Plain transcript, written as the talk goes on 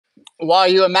while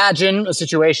you imagine a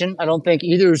situation, I don't think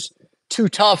either's too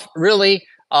tough, really.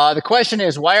 The question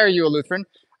is, why are you a Lutheran?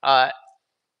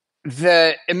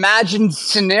 The imagined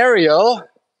scenario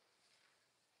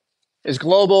is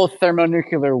global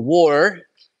thermonuclear war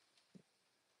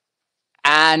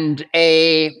and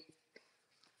a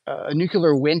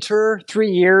nuclear winter,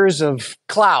 3 years of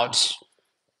clouds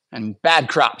and bad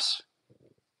crops.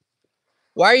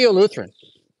 Why are you a Lutheran?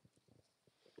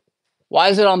 Why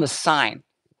is it on the sign?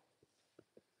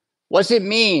 What's it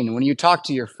mean when you talk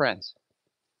to your friends?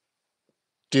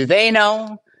 Do they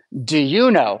know? Do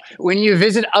you know? When you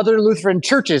visit other Lutheran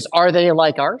churches, are they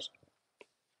like ours?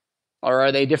 Or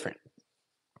are they different?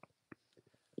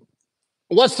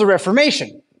 What's the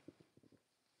Reformation?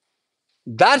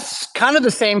 That's kind of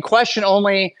the same question,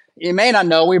 only you may not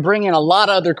know, we bring in a lot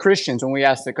of other Christians when we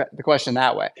ask the question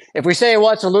that way. If we say,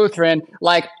 what's a Lutheran?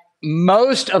 Like,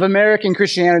 most of American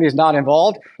Christianity is not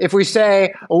involved. If we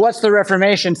say, well, what's the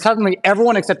Reformation? Suddenly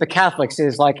everyone except the Catholics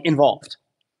is like involved.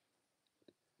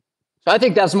 So I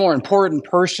think that's more important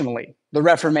personally, the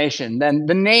Reformation, than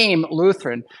the name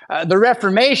Lutheran. The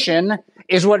Reformation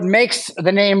is what makes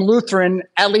the name Lutheran,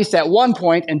 at least at one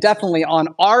point, and definitely on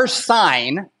our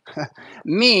sign,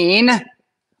 mean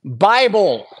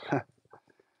Bible,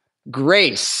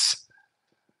 grace,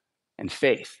 and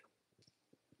faith.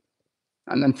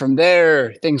 And then from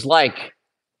there, things like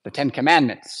the Ten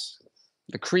Commandments,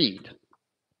 the Creed,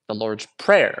 the Lord's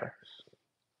Prayer.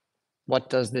 What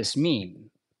does this mean?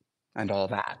 And all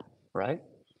that, right?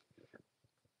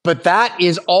 But that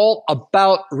is all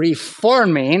about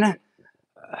reforming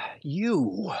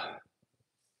you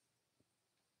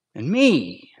and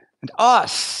me and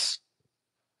us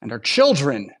and our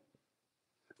children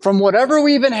from whatever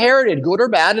we've inherited, good or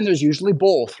bad, and there's usually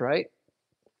both, right?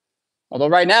 Although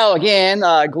right now, again,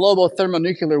 global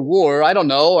thermonuclear war, I don't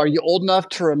know, are you old enough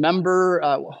to remember,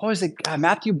 what was it,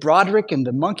 Matthew Broderick and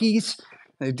the Monkeys?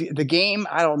 The game,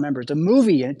 I don't remember. It's a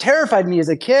movie, and it terrified me as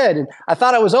a kid. And I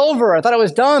thought it was over. I thought it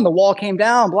was done. The wall came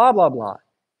down, blah, blah, blah.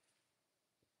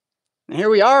 And here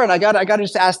we are, and I got to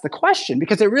just ask the question,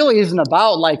 because it really isn't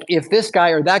about, like, if this guy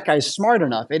or that guy's smart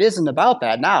enough. It isn't about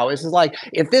that now. It's like,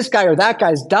 if this guy or that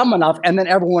guy's dumb enough, and then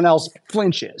everyone else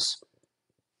flinches,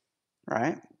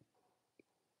 right?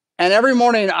 And every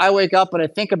morning I wake up and I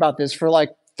think about this for like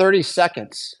 30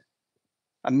 seconds,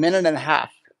 a minute and a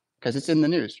half, because it's in the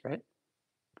news, right?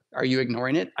 Are you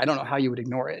ignoring it? I don't know how you would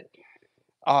ignore it.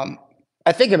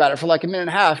 I think about it for like a minute and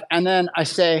a half, and then I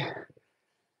say,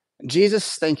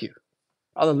 Jesus, thank you.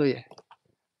 Hallelujah.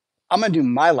 I'm going to do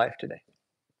my life today.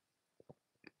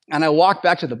 And I walk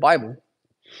back to the Bible,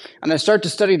 and I start to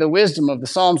study the wisdom of the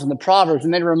Psalms and the Proverbs,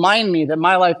 and they remind me that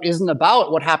my life isn't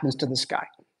about what happens to the sky.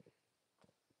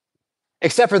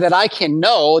 Except for that I can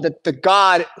know that the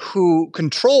God who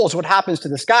controls what happens to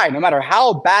the sky, no matter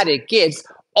how bad it gets,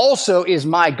 also is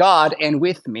my God and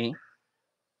with me,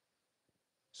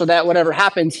 so that whatever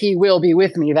happens, he will be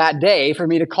with me that day for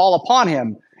me to call upon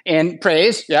him in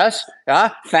praise, yes,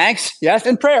 thanks, yes,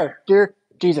 and prayer. Dear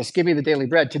Jesus, give me the daily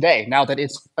bread today, now that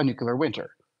it's a nuclear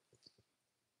winter.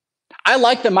 I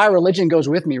like that my religion goes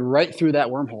with me right through that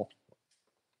wormhole.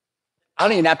 I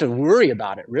don't even have to worry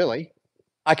about it, really.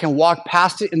 I can walk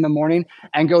past it in the morning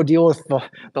and go deal with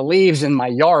the leaves in my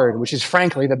yard, which is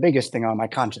frankly the biggest thing on my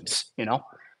conscience, you know?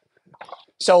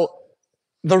 So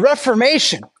the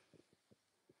Reformation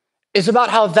is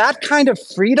about how that kind of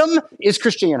freedom is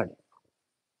Christianity.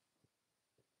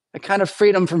 That kind of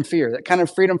freedom from fear, that kind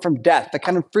of freedom from death, that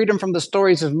kind of freedom from the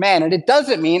stories of man. And it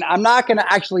doesn't mean I'm not going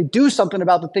to actually do something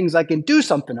about the things I can do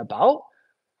something about.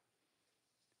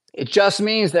 It just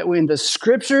means that when the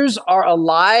scriptures are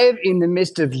alive in the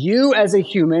midst of you as a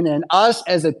human and us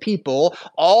as a people,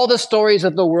 all the stories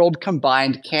of the world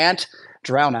combined can't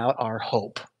drown out our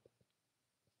hope.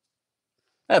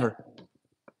 Ever.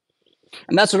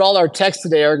 And that's what all our texts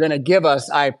today are going to give us,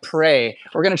 I pray.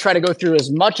 We're going to try to go through as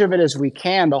much of it as we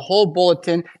can, the whole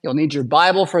bulletin. You'll need your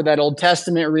Bible for that Old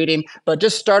Testament reading, but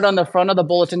just start on the front of the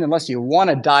bulletin unless you want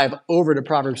to dive over to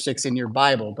Proverbs 6 in your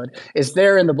Bible. But it's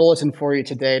there in the bulletin for you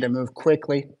today to move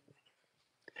quickly.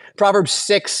 Proverbs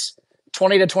 6,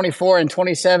 20 to 24 and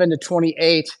 27 to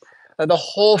 28. The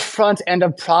whole front end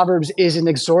of Proverbs is an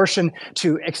extortion,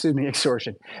 that's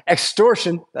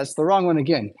the wrong one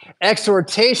again.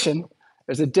 Exhortation,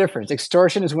 there's a difference.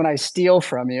 Extortion is when I steal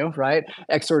from you, right?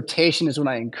 Exhortation is when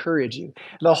I encourage you.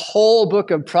 The whole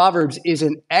book of Proverbs is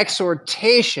an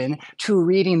exhortation to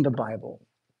reading the Bible.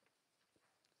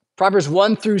 Proverbs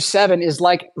 1 through 7 is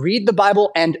like, read the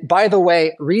Bible, and by the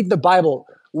way, read the Bible.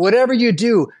 Whatever you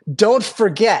do, don't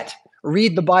forget,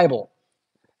 read the Bible.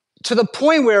 to the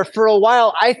point where for a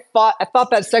while I thought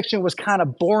that section was kind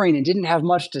of boring and didn't have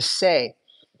much to say.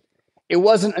 It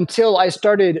wasn't until I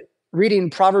started reading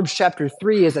Proverbs chapter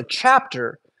 3 as a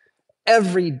chapter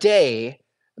every day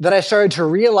that I started to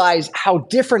realize how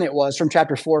different it was from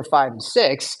chapter 4, 5, and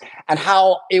 6, and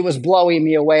how it was blowing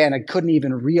me away, and I couldn't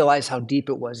even realize how deep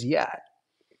it was yet.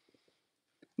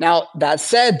 Now, that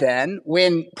said then,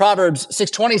 when Proverbs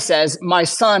 6:20 says, "My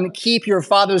son, keep your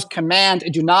father's command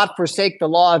and do not forsake the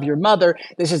law of your mother,"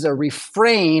 this is a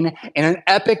refrain in an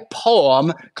epic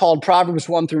poem called Proverbs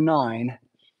 1 through 9.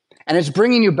 And it's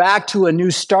bringing you back to a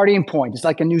new starting point. It's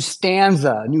like a new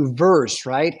stanza, a new verse,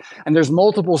 right? And there's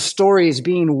multiple stories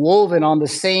being woven on the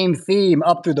same theme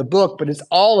up through the book, but it's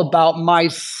all about, my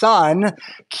son,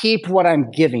 keep what I'm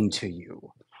giving to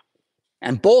you.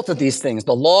 And both of these things,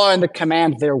 the law and the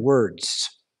command, they're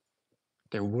words.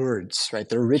 They're words, right?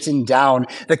 They're written down.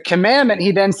 The commandment,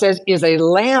 he then says, is a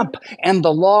lamp, and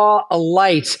the law a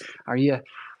light. Are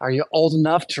you old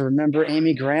enough to remember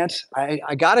Amy Grant?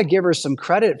 I got to give her some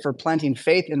credit for planting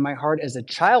faith in my heart as a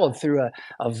child through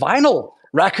a vinyl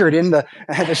record in the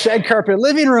shed carpet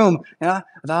living room. Yeah,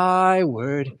 thy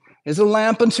word is a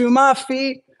lamp unto my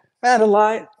feet and a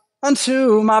light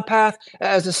unto my path.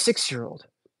 As a 6-year-old,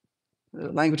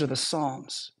 the language of the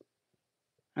Psalms.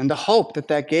 And the hope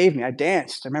that gave me, I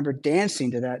danced. I remember dancing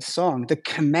to that song. The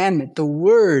commandment, the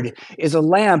word is a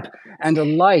lamp and a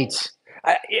light.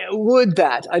 I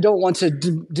don't want to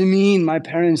demean my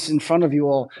parents in front of you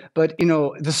all, but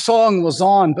the song was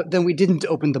on, but then we didn't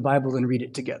open the Bible and read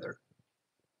it together.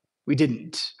 We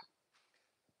didn't,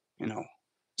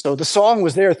 So the song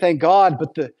was there, thank God,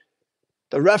 but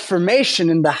the Reformation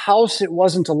in the house, it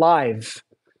wasn't alive.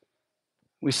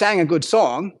 We sang a good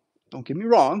song, don't get me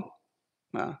wrong,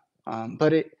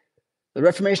 but the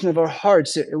reformation of our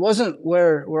hearts, it wasn't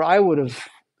where I would have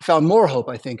found more hope,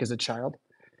 I think, as a child.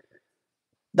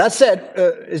 That said,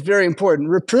 is very important.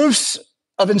 Reproofs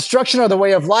of instruction are the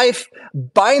way of life.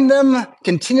 Bind them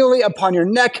continually upon your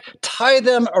neck. Tie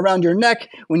them around your neck.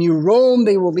 When you roam,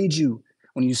 they will lead you.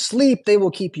 When you sleep, they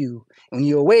will keep you. When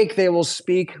you awake, they will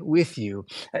speak with you.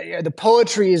 The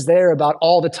poetry is there about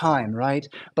all the time, right?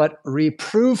 But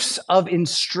reproofs of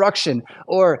instruction,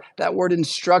 or that word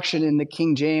instruction in the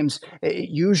King James, it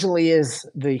usually is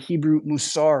the Hebrew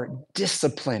musar,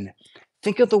 discipline.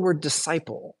 Think of the word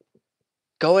disciple.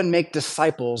 Go and make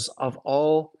disciples of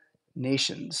all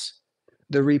nations.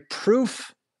 The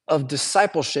reproof of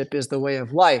discipleship is the way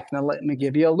of life. Now, let me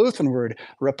give you a Lutheran word.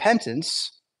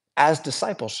 Repentance as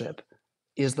discipleship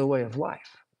is the way of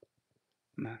life.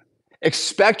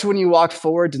 Expect when you walk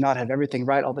forward to not have everything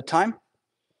right all the time.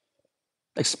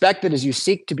 Expect that as you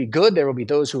seek to be good, there will be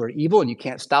those who are evil, and you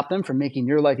can't stop them from making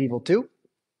your life evil too.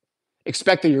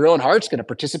 Expect that your own heart's going to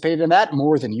participate in that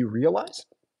more than you realize.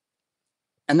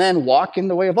 And then walk in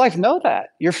the way of life. Know that.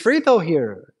 You're free, though,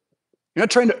 here. You're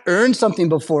not trying to earn something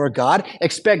before God.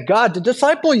 Expect God to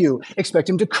disciple you. Expect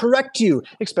him to correct you.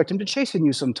 Expect him to chasten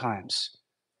you sometimes.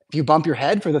 If you bump your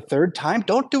head for the 3rd time,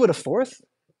 don't do it a 4th.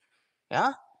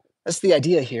 Yeah? That's the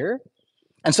idea here.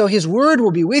 And so his word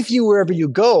will be with you wherever you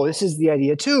go. This is the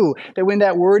idea, too, that when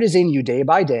that word is in you day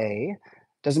by day,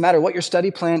 doesn't matter what your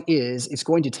study plan is, it's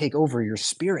going to take over your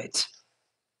spirit.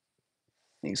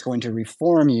 He's going to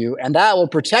reform you, and that will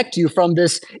protect you from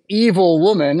this evil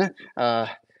woman. I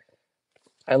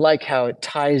like how it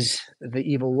ties the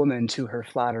evil woman to her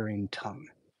flattering tongue.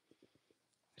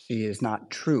 She is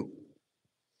not true.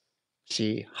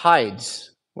 She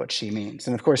hides what she means.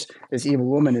 And of course, this evil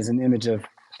woman is an image of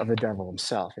the devil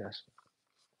himself, yes.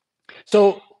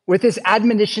 So with this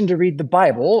admonition to read the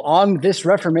Bible on this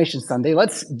Reformation Sunday,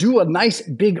 let's do a nice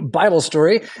big Bible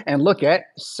story and look at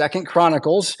 2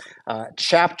 Chronicles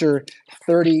chapter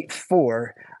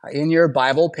 34 in your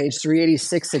Bible, page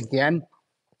 386 again.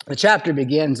 The chapter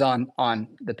begins on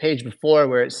the page before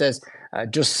where it says,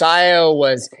 Josiah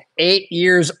was 8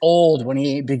 years old when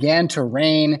he began to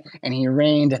reign, and he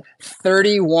reigned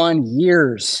 31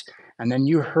 years. And then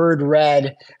you heard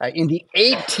read, in the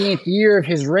 18th year of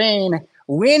his reign,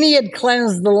 when he had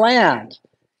cleansed the land,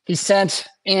 he sent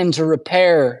in to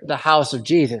repair the house of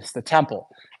Jesus, the temple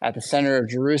at the center of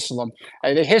Jerusalem.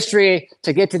 The history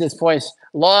to get to this point is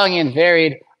long and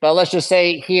varied, but let's just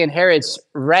say he inherits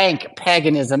rank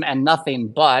paganism and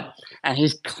nothing but, and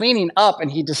he's cleaning up, and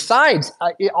he decides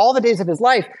all the days of his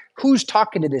life, who's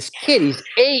talking to this kid? He's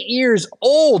 8 years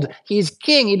old. He's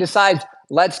king. He decides,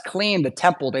 let's clean the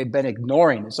temple they've been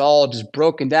ignoring. It's all just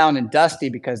broken down and dusty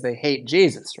because they hate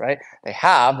Jesus, right? They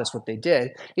have. That's what they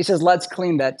did. He says, let's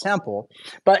clean that temple.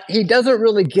 But he doesn't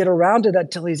really get around to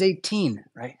that till he's 18,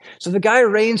 right? So the guy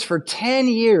reigns for 10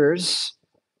 years,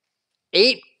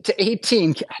 8 to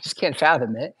 18. I just can't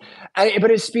fathom it.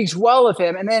 But it speaks well of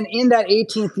him. And then in that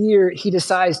 18th year, he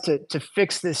decides to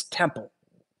fix this temple.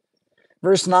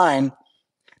 Verse 9,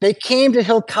 they came to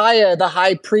Hilkiah the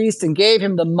high priest and gave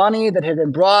him the money that had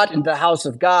been brought into the house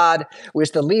of God,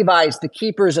 which the Levites, the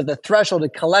keepers of the threshold,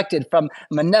 had collected from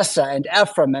Manasseh and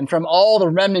Ephraim, and from all the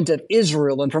remnant of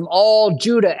Israel, and from all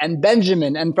Judah and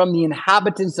Benjamin, and from the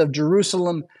inhabitants of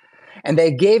Jerusalem. And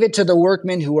they gave it to the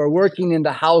workmen who were working in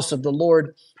the house of the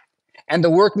Lord. And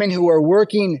the workmen who were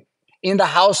working in the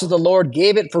house of the Lord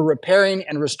gave it for repairing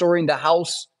and restoring the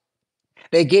house.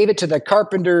 They gave it to the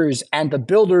carpenters and the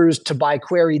builders to buy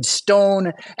quarried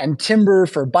stone and timber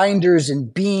for binders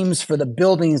and beams for the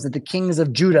buildings that the kings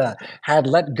of Judah had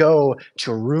let go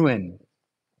to ruin.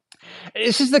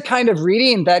 This is the kind of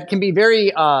reading that can be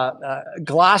very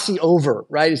glossy over,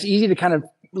 right? It's easy to kind of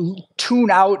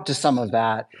tune out to some of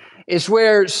that. It's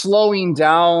where slowing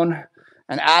down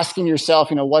and asking yourself,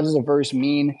 what does a verse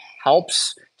mean,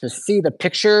 helps to see the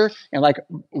picture and like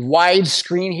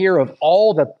widescreen here of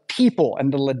all the people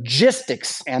and the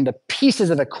logistics and the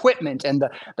pieces of equipment and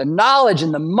the knowledge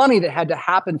and the money that had to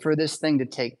happen for this thing to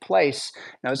take place.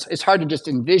 Now, it's hard to just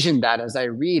envision that as I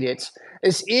read it.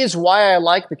 This is why I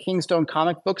like the Kingstone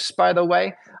comic books, by the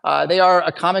way. They are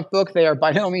a comic book. They are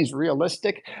by no means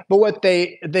realistic. But what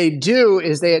they do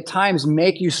is they at times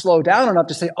make you slow down enough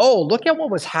to say, oh, look at what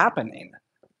was happening,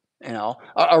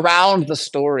 around the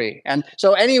story. And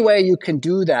so any way you can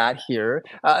do that here,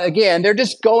 again, they're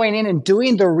just going in and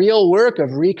doing the real work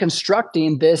of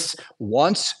reconstructing this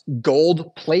once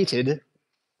gold-plated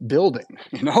building,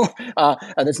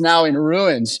 that's now in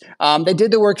ruins. They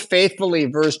did the work faithfully,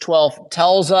 verse 12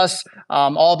 tells us,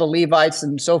 all the Levites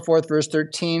and so forth, verse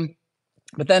 13.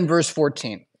 But then verse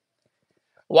 14.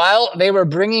 While they were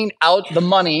bringing out the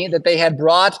money that they had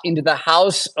brought into the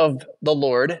house of the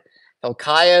Lord,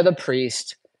 Hilkiah the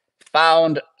priest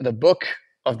found the book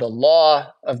of the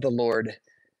law of the Lord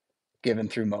given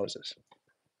through Moses.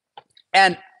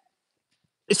 And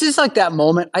this is like that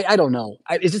moment. I don't know.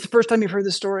 Is this the first time you've heard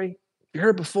this story? You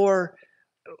heard it before?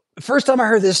 The first time I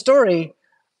heard this story,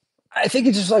 I think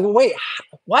it's just like, wait,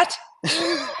 what?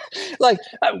 Like,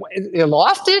 you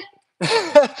lost it?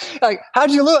 Like, how'd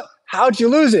you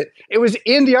lose it? It was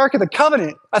in the Ark of the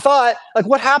Covenant. I thought, like,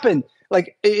 what happened?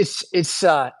 Like, it's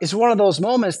one of those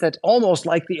moments that's almost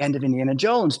like the end of Indiana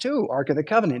Jones too, Ark of the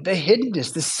Covenant, the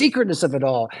hiddenness, the secretness of it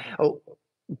all. Oh,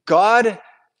 God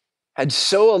had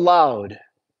so allowed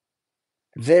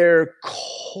their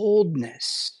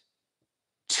coldness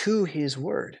to his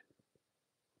word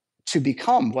to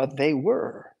become what they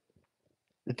were,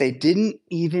 that they didn't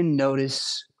even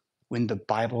notice when the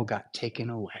Bible got taken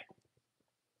away.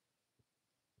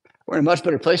 We're in a much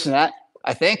better place than that,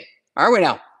 I think, aren't we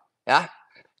now? Yeah.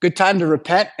 Good time to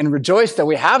repent and rejoice that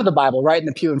we have the Bible right in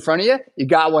the pew in front of you. You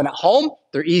got one at home.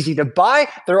 They're easy to buy.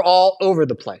 They're all over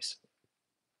the place.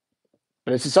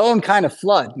 But it's its own kind of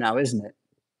flood now, isn't it?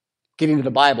 Getting to the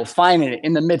Bible, finding it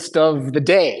in the midst of the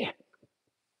day,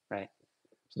 right?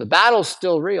 So the battle's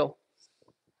still real.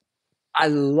 I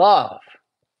love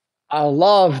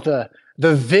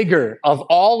the vigor of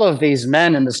all of these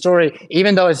men in the story,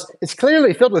 even though it's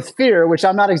clearly filled with fear, which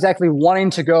I'm not exactly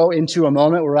wanting to go into a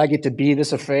moment where I get to be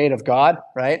this afraid of God,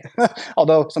 right?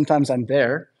 Although sometimes I'm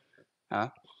there.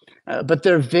 But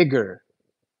their vigor.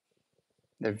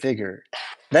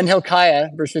 Then Hilkiah,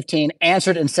 verse 15,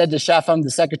 answered and said to Shaphan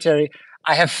the secretary,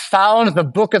 I have found the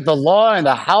book of the law in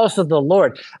the house of the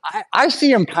Lord. I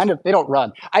see him they don't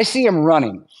run. I see him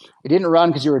running. You didn't run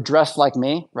because you were dressed like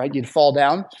me, right? You'd fall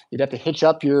down. You'd have to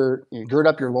gird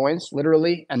up your loins,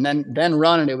 literally, and then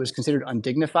run, and it was considered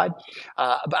undignified.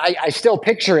 But I still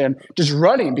picture him just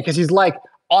running because he's like,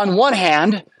 on one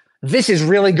hand, this is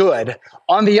really good.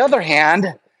 On the other hand,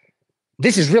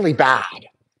 this is really bad.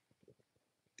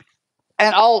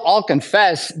 And I'll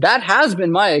confess, that has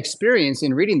been my experience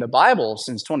in reading the Bible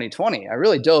since 2020. I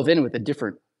really dove in with a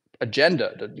different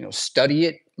agenda to study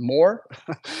it more.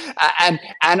 and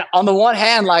on the one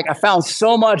hand, like I found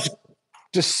so much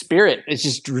just spirit. It's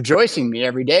just rejoicing me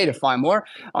every day to find more.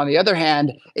 On the other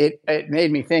hand, it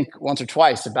made me think once or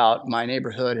twice about my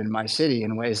neighborhood and my city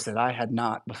in ways that I had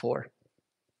not before.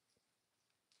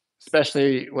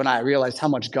 Especially when I realized how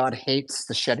much God hates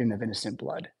the shedding of innocent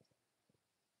blood.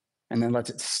 And then lets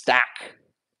it stack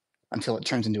until it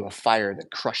turns into a fire that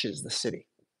crushes the city.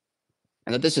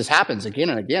 And that this just happens again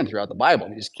and again throughout the Bible.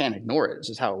 You just can't ignore it. This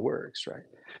is how it works, right?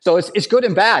 So it's good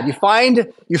and bad. You find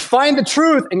the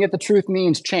truth, and yet the truth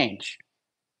means change.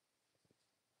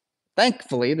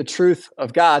 Thankfully, the truth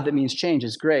of God that means change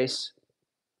is grace.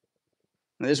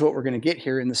 This is what we're going to get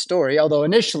here in the story. Although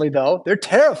initially, though, they're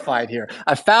terrified here.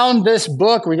 I found this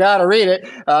book. We got to read it.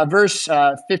 Verse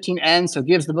 15 ends, so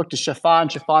gives the book to Shaphan.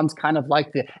 Shaphan's kind of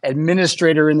like the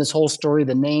administrator in this whole story,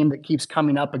 the name that keeps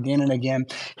coming up again and again.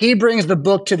 He brings the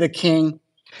book to the king.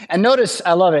 And notice,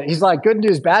 I love it. He's like, good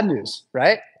news, bad news,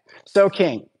 right? So,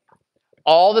 king,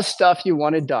 all the stuff you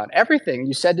wanted done, everything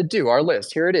you said to do, our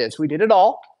list, here it is. We did it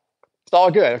all. It's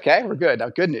all good, okay? We're good. Now,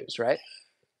 good news, right?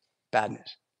 Bad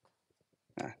news.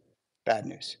 Bad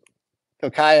news.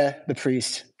 Hilkiah, the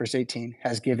priest, verse 18,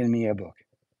 has given me a book.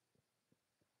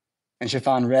 And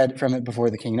Shaphan read from it before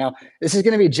the king. Now, this is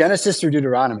going to be Genesis through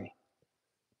Deuteronomy.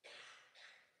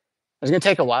 It's going to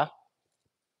take a while.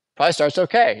 Probably starts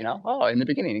okay, Oh, in the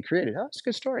beginning, he created. Oh, it's a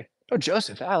good story. Oh,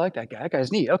 Joseph. I like that guy. That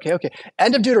guy's neat. Okay.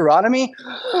 End of Deuteronomy.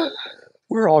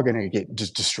 We're all going to get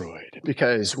just destroyed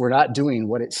because we're not doing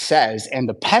what it says. And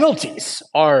the penalties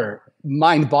are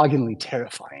mind-bogglingly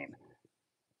terrifying.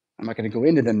 I'm not going to go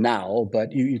into them now,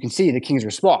 but you can see the king's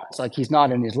response. Like he's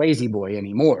not in his lazy boy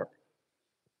anymore.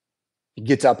 He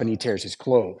gets up and he tears his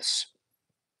clothes.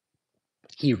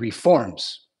 He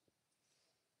reforms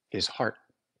his heart.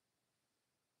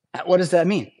 What does that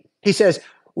mean? He says,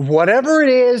 whatever it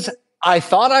is I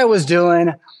thought I was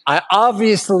doing, I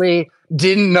obviously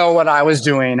didn't know what I was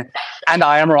doing, and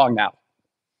I am wrong now.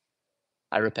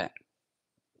 I repent.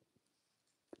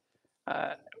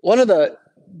 One of the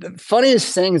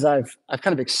funniest things I've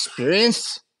kind of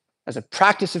experienced as a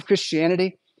practice of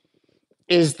Christianity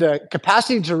is the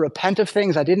capacity to repent of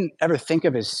things I didn't ever think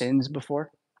of as sins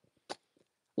before,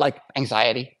 like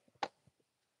anxiety.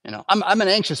 I'm an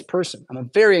anxious person. I'm a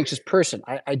very anxious person.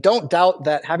 I don't doubt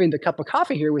that having the cup of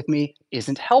coffee here with me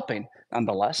isn't helping.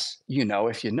 Nonetheless,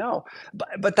 if you know.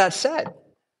 But that said,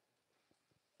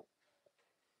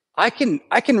 I can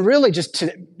really just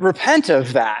repent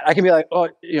of that. I can be like, oh,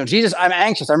 Jesus, I'm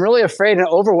anxious. I'm really afraid and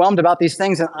overwhelmed about these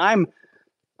things, and I'm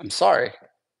sorry.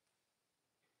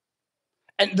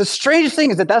 And the strangest thing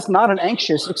is that that's not an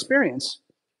anxious experience.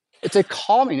 It's a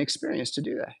calming experience to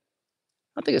do that.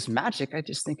 I don't think it's magic. I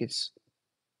just think it's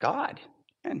God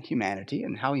and humanity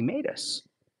and how he made us.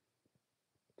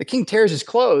 The king tears his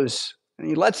clothes and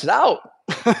he lets it out.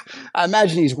 I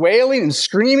imagine he's wailing and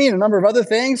screaming and a number of other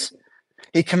things.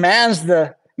 He commands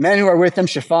the men who are with him,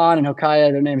 Shaphan and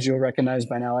Hilkiah, their names you'll recognize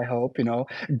by now, I hope,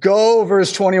 Go,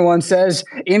 verse 21 says,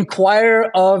 inquire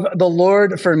of the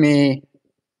Lord for me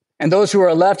and those who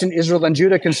are left in Israel and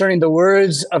Judah concerning the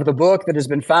words of the book that has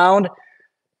been found.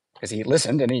 Because he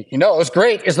listened and he knows,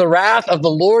 great is the wrath of the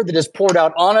Lord that is poured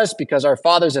out on us because our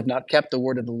fathers have not kept the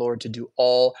word of the Lord to do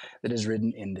all that is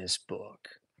written in this book.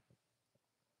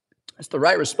 That's the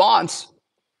right response,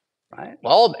 right?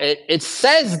 Well, it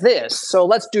says this, so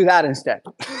let's do that instead.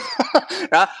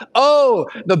 Oh,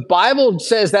 the Bible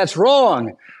says that's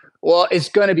wrong. Well, it's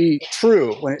going to be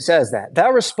true when it says that.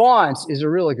 That response is a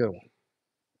really good one.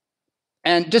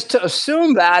 And just to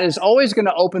assume that is always going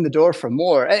to open the door for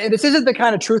more. And this isn't the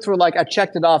kind of truth where I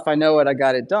checked it off, I know it, I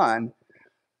got it done.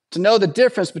 To know the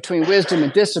difference between wisdom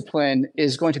and discipline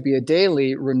is going to be a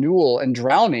daily renewal and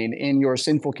drowning in your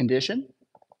sinful condition,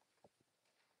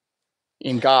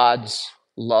 in God's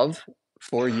love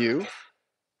for you,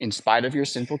 in spite of your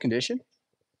sinful condition,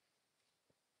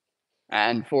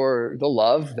 and for the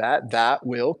love that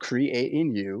will create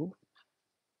in you,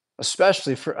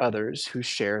 especially for others who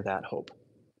share that hope.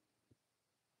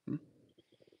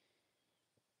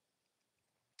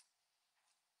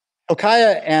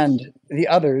 Hilkiah and the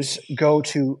others go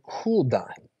to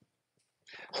Huldah.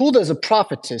 Huldah is a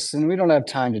prophetess, and we don't have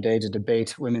time today to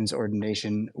debate women's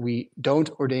ordination. We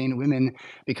don't ordain women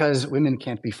because women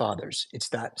can't be fathers. It's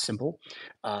that simple.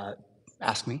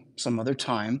 Ask me some other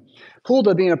time.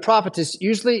 Huldah, being a prophetess,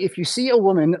 usually if you see a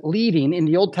woman leading in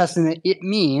the Old Testament, it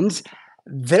means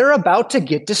they're about to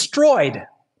get destroyed.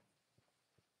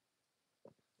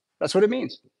 That's what it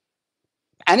means.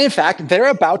 And in fact, they're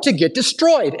about to get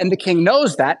destroyed. And the king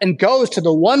knows that and goes to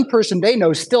the one person they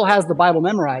know still has the Bible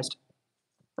memorized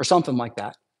or something like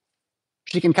that.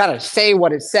 She can kind of say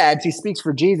what it said. She speaks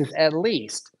for Jesus at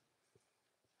least.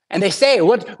 And they say,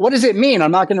 what does it mean?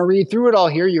 I'm not going to read through it all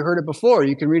here. You heard it before.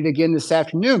 You can read it again this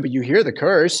afternoon, but you hear the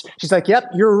curse. She's like, yep,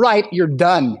 you're right. You're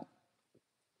done.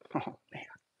 Oh, man.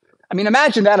 I mean,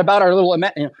 imagine that about our little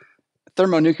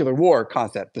thermonuclear war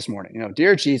concept this morning.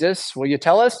 Dear Jesus, will you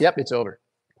tell us? Yep, it's over.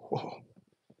 Whoa.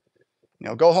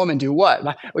 Go home and do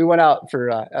what? We went out for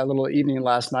a little evening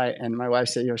last night, and my wife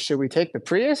said, should we take the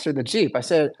Prius or the Jeep? I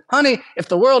said, honey, if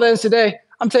the world ends today,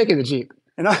 I'm taking the Jeep.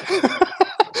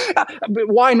 But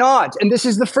why not? And this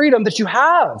is the freedom that you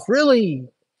have, really.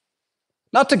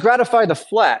 Not to gratify the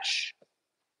flesh,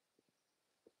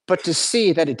 but to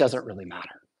see that it doesn't really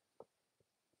matter.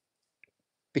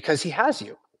 Because he has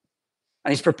you.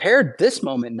 And he's prepared this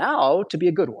moment now to be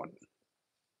a good one.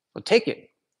 So take it,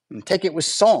 and take it with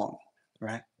song,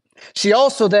 right? She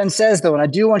also then says, though, and I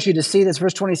do want you to see this,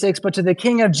 verse 26, but to the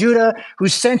king of Judah who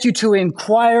sent you to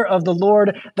inquire of the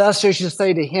Lord, thus you shall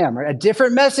say to him, right? A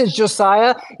different message,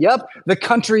 Josiah. Yep, the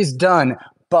country's done,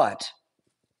 but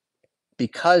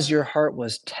because your heart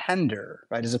was tender,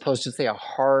 right, as opposed to, say, a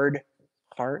hard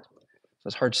heart. So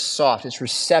it's heart's soft, it's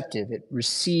receptive, it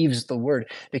receives the word.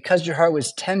 Because your heart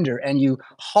was tender and you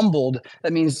humbled,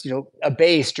 that means,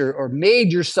 abased or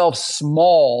made yourself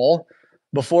small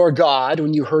before God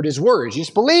when you heard his words. You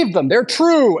just believed them. They're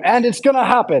true and it's going to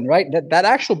happen, right? That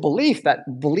actual belief, that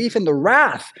belief in the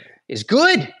wrath is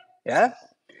good, yeah?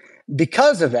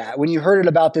 Because of that, when you heard it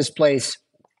about this place,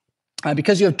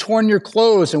 because you have torn your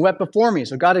clothes and wept before me.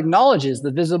 So God acknowledges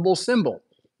the visible symbol,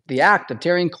 the act of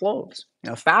tearing clothes.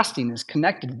 Fasting is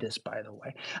connected to this, by the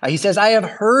way. He says, I have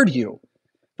heard you.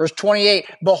 Verse 28,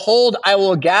 behold, I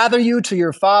will gather you to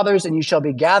your fathers, and you shall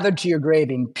be gathered to your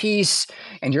grave in peace,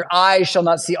 and your eyes shall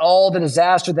not see all the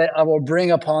disaster that I will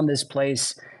bring upon this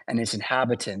place and its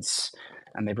inhabitants.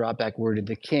 And they brought back word to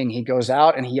the king. He goes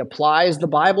out and he applies the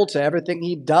Bible to everything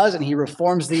he does, and he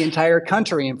reforms the entire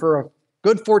country. And for a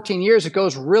good 14 years, it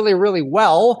goes really, really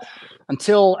well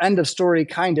until end of story,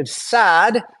 kind of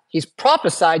sad. He's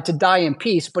prophesied to die in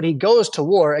peace, but he goes to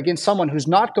war against someone who's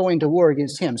not going to war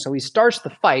against him. So he starts the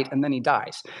fight and then he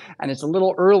dies. And it's a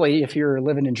little early if you're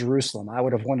living in Jerusalem. I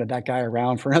would have wanted that guy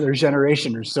around for another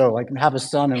generation or so, like have a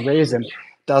son and raise him.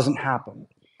 Doesn't happen.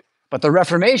 But the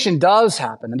Reformation does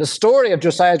happen. And the story of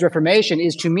Josiah's Reformation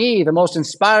is, to me, the most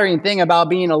inspiring thing about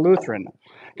being a Lutheran,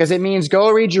 because it means go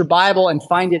read your Bible and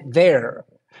find it there.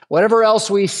 Whatever else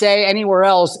we say anywhere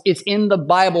else, it's in the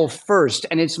Bible first,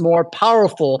 and it's more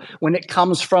powerful when it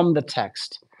comes from the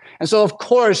text. And so, of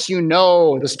course, you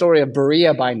know the story of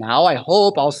Berea by now. I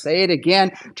hope I'll say it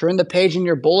again. Turn the page in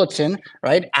your bulletin,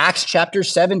 right? Acts chapter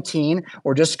 17.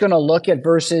 We're just going to look at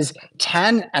verses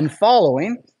 10 and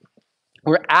following.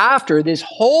 Where after this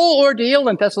whole ordeal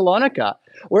in Thessalonica,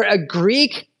 where a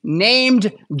Greek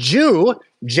named Jew,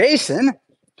 Jason,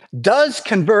 does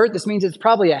convert. This means it's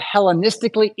probably a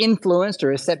Hellenistically influenced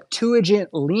or a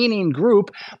Septuagint-leaning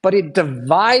group, but it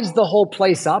divides the whole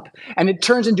place up, and it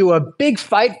turns into a big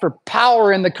fight for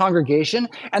power in the congregation,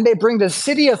 and they bring the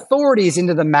city authorities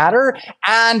into the matter,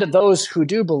 and those who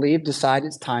do believe decide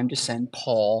it's time to send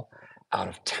Paul out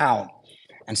of town.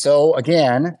 And so,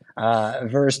 again,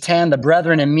 verse 10, the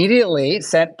brethren immediately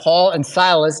sent Paul and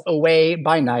Silas away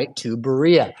by night to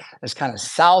Berea. It's kind of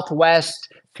southwest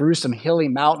through some hilly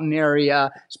mountain area.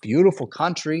 It's beautiful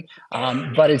country,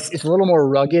 but it's a little more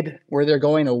rugged where they're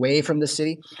going away from the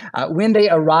city. When they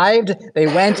arrived, they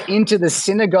went into the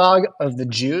synagogue of the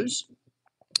Jews.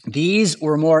 These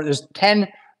were there's 10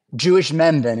 Jewish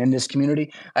men then in this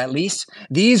community, at least.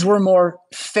 These were more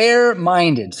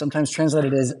fair-minded, sometimes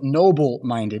translated as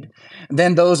noble-minded,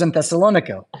 than those in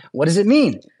Thessalonica. What does it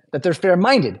mean that they're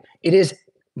fair-minded? It is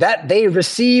that they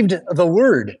received the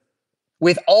word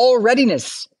with all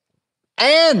readiness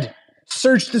and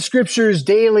searched the scriptures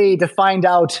daily to find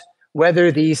out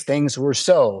whether these things were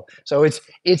so. So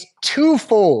it's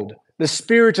twofold. The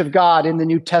Spirit of God in the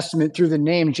New Testament through the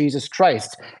name Jesus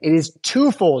Christ. It is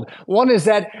twofold. One is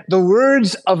that the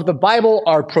words of the Bible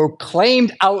are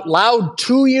proclaimed out loud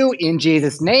to you in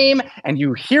Jesus' name, and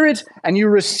you hear it and you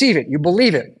receive it. You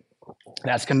believe it.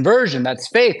 That's conversion, that's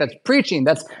faith, that's preaching,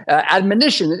 that's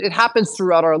admonition. It happens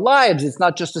throughout our lives. It's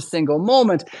not just a single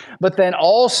moment. But then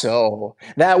also,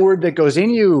 that word that goes in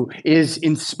you is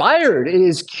inspired. It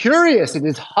is curious. It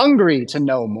is hungry to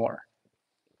know more.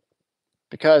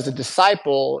 Because a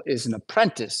disciple is an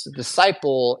apprentice. A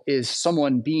disciple is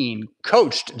someone being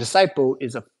coached. A disciple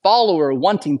is a follower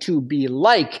wanting to be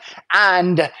like.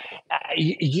 And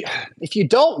if you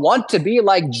don't want to be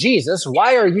like Jesus,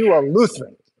 why are you a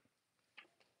Lutheran?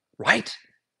 Right?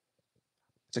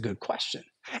 It's a good question.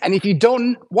 And if you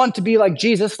don't want to be like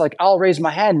Jesus, like I'll raise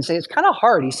my hand and say, it's kind of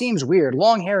hard. He seems weird.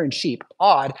 Long hair and sheep.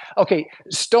 Odd. Okay,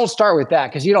 don't start with that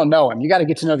because you don't know him. You got to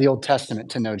get to know the Old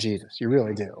Testament to know Jesus. You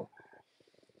really do.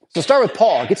 So start with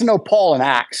Paul. Get to know Paul in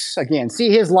Acts. Again, see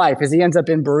his life as he ends up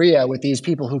in Berea with these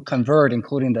people who convert,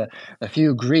 including the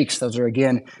few Greeks. Those are,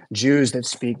 again, Jews that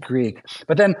speak Greek.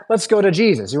 But then let's go to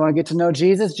Jesus. You want to get to know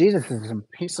Jesus? Jesus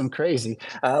he's some crazy.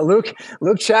 Luke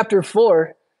chapter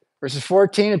 4, verses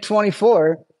 14 to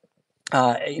 24.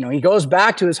 He goes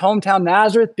back to his hometown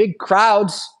Nazareth, big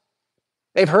crowds.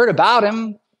 They've heard about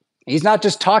him. He's not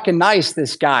just talking nice,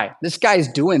 this guy. This guy's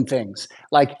doing things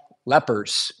like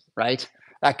lepers, right?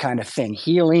 that kind of thing,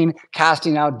 healing,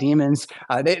 casting out demons.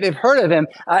 They've heard of him.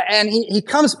 And he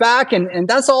comes back, and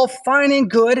that's all fine and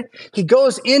good. He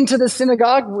goes into the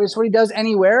synagogue, which is what he does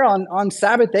anywhere on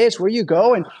Sabbath day. It's where you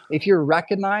go. And if you're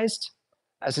recognized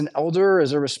as an elder,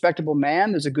 as a respectable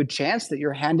man, there's a good chance that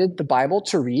you're handed the Bible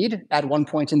to read at one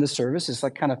point in the service. It's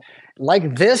like kind of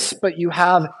like this, but you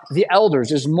have the elders.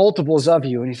 There's multiples of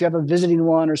you. And if you have a visiting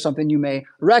one or something, you may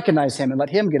recognize him and let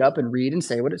him get up and read and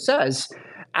say what it says.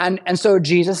 And so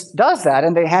Jesus does that,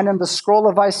 and they hand him the scroll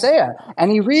of Isaiah, and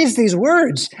he reads these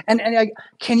words. And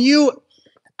can you,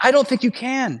 I don't think you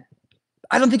can.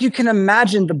 I don't think you can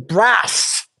imagine the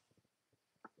brass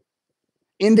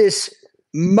in this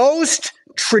most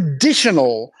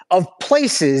traditional of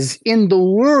places in the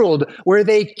world where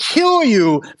they kill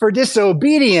you for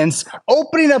disobedience,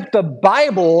 opening up the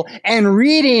Bible and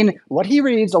reading what he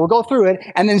reads, we'll go through it,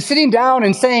 and then sitting down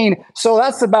and saying, so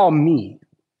that's about me.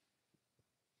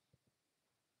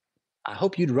 I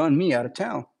hope you'd run me out of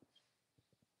town.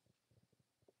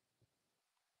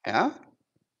 Yeah?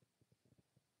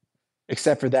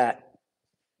 Except for that,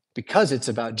 because it's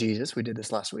about Jesus, we did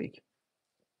this last week,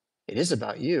 it is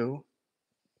about you.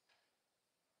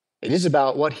 It is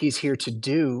about what he's here to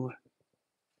do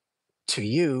to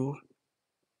you.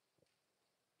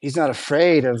 He's not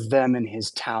afraid of them in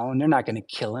his town. They're not going to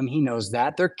kill him. He knows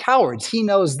that. They're cowards. He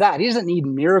knows that. He doesn't need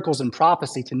miracles and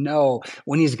prophecy to know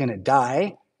when he's going to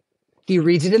die. He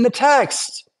reads it in the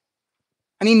text,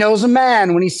 and he knows a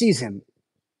man when he sees him.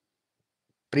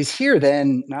 But he's here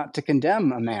then not to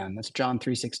condemn a man. That's John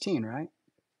 3:16, right?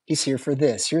 He's here for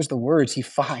this. Here's the words he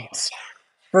finds.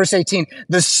 Verse 18,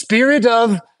 the Spirit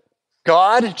of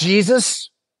God, Jesus,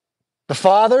 the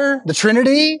Father, the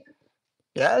Trinity,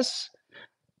 yes,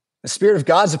 the Spirit of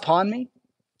God's upon me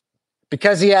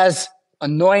because he has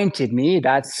anointed me.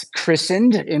 That's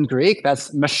christened in Greek.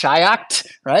 That's Mashiach,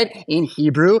 right? In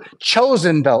Hebrew,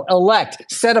 chosen though,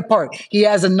 elect, set apart. He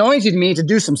has anointed me to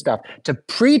do some stuff, to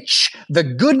preach the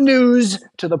good news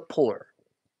to the poor.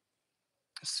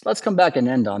 Let's come back and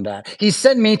end on that. He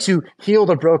sent me to heal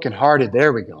the brokenhearted.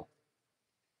 There we go.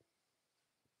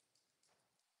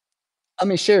 Let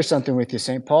me share something with you,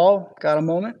 St. Paul. Got a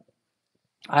moment?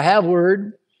 I have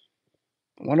word.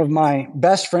 One of my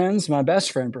best friends, my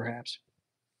best friend perhaps.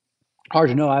 Hard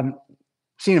to know. I haven't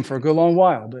seen him for a good long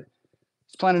while, but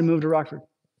he's planning to move to Rockford.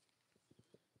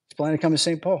 He's planning to come to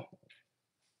St. Paul.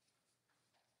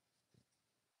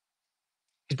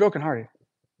 He's brokenhearted.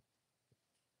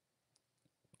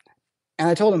 And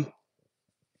I told him,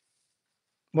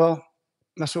 well,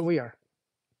 that's what we are.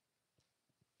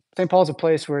 St. Paul's a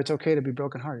place where it's okay to be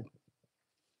brokenhearted.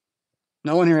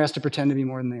 No one here has to pretend to be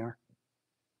more than they are.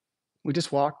 We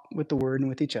just walk with the word and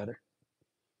with each other.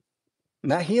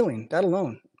 And that healing, that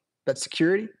alone, that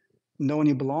security, knowing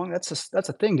you belong, that's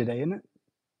a thing today, isn't it?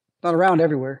 Not around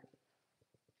everywhere.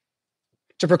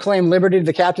 To proclaim liberty to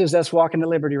the captives, that's walking to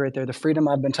liberty right there. The freedom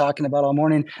I've been talking about all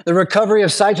morning. The recovery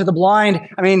of sight to the blind.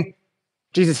 I mean,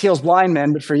 Jesus heals blind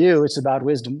men, but for you, it's about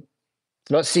wisdom.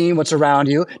 It's about seeing what's around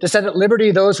you. To set at liberty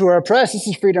those who are oppressed. This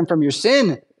is freedom from your sin.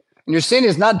 And your sin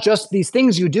is not just these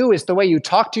things you do. It's the way you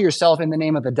talk to yourself in the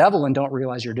name of the devil and don't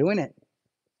realize you're doing it.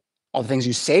 All the things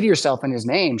you say to yourself in his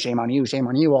name, shame on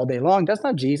you all day long. That's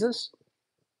not Jesus.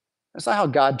 That's not how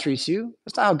God treats you.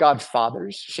 That's not how God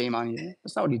fathers. Shame on you.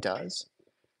 That's not what he does.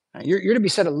 You're to be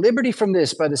set at liberty from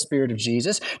this by the Spirit of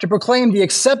Jesus, to proclaim the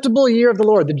acceptable year of the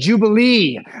Lord, the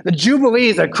Jubilee. The Jubilee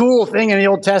is a cool thing in the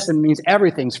Old Testament. It means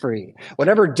everything's free.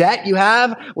 Whatever debt you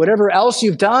have, whatever else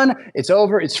you've done, it's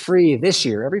over. It's free this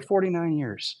year, every 49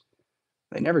 years.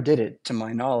 They never did it, to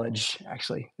my knowledge,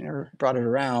 actually. They never brought it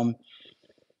around.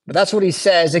 But that's what he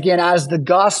says, again, as the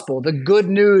gospel, the good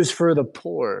news for the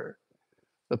poor.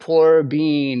 The poor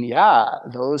being,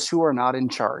 those who are not in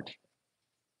charge.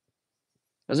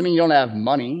 Doesn't mean you don't have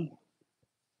money.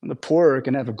 The poor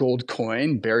can have a gold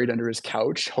coin buried under his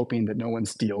couch, hoping that no one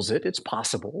steals it. It's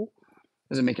possible.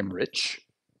 Doesn't make him rich.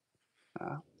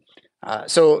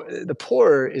 So the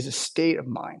poor is a state of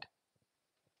mind.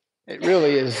 It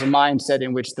really is a mindset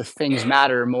in which the things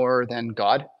matter more than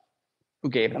God, who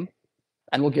gave them,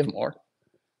 and will give more.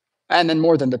 And then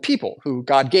more than the people who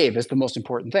God gave as the most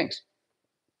important things.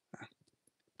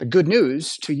 The good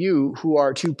news to you who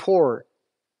are too poor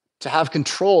to have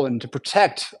control and to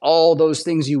protect all those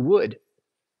things you would,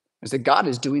 is that God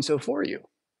is doing so for you.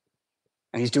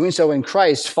 And he's doing so in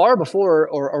Christ far before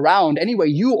or around any way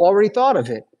you already thought of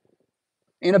it,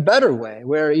 in a better way,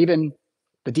 where even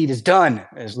the deed is done,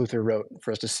 as Luther wrote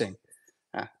for us to sing.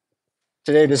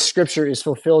 Today, this scripture is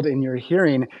fulfilled in your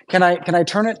hearing. Can I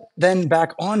turn it then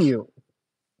back on you?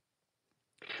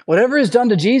 Whatever is done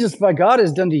to Jesus by God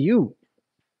is done to you.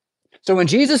 So when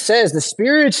Jesus says the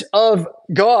Spirit of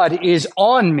God is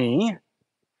on me,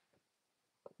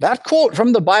 that quote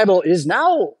from the Bible is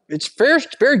now, it's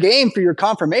fair game for your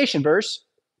confirmation verse.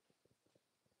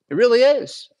 It really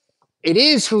is. It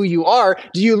is who you are.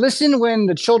 Do you listen when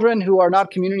the children who are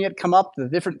not communion yet come up, the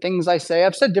different things I say?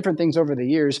 I've said different things over the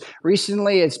years.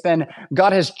 Recently, it's been,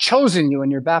 God has chosen you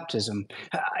in your baptism.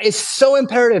 It's so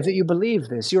imperative that you believe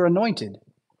this. You're anointed.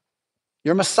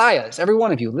 You're messiahs, every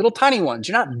one of you, little tiny ones.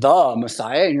 You're not the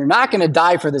Messiah, and you're not going to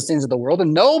die for the sins of the world,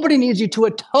 and nobody needs you to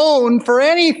atone for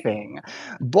anything.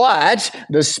 But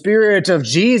the Spirit of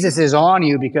Jesus is on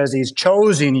you because he's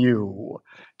chosen you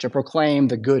to proclaim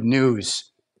the good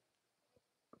news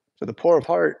to the poor of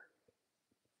heart.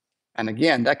 And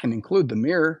again, that can include the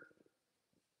mirror.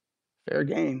 Fair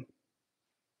game.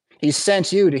 He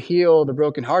sent you to heal the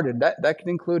brokenhearted. That can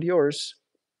include yours.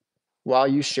 While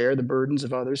you share the burdens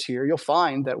of others here, you'll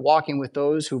find that walking with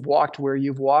those who've walked where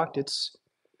you've walked, it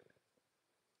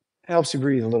helps you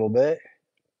breathe a little bit.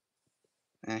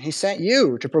 And he sent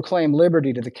you to proclaim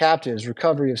liberty to the captives,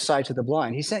 recovery of sight to the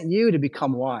blind. He sent you to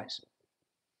become wise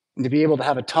and to be able to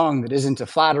have a tongue that isn't a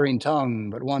flattering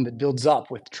tongue, but one that builds up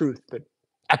with truth, that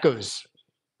echoes,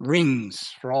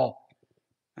 rings for all.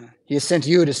 He has sent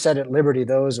you to set at liberty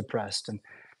those oppressed. And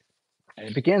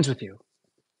it begins with you.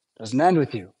 It doesn't end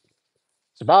with you.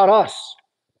 It's about us.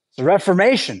 It's the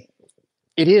Reformation.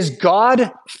 It is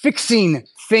God fixing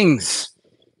things.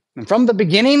 And from the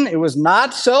beginning, it was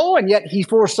not so, and yet he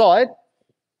foresaw it.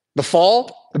 The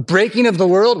fall, the breaking of the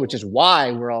world, which is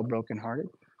why we're all brokenhearted.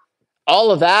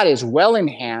 All of that is well in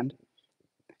hand.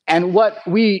 And what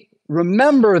we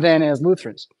remember then as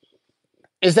Lutherans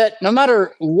is that no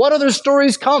matter what other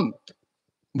stories come,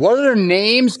 what other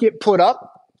names get put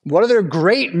up, what other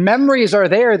great memories are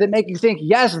there that make you think,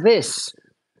 yes, this,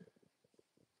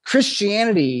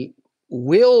 Christianity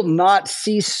will not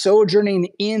cease sojourning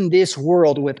in this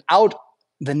world without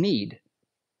the need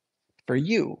for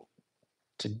you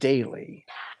to daily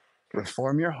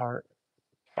reform your heart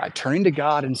by turning to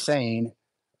God and saying,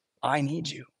 I need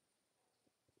you,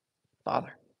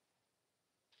 Father.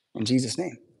 In Jesus'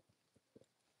 name,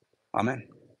 amen.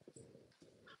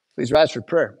 Please rise for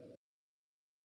prayer.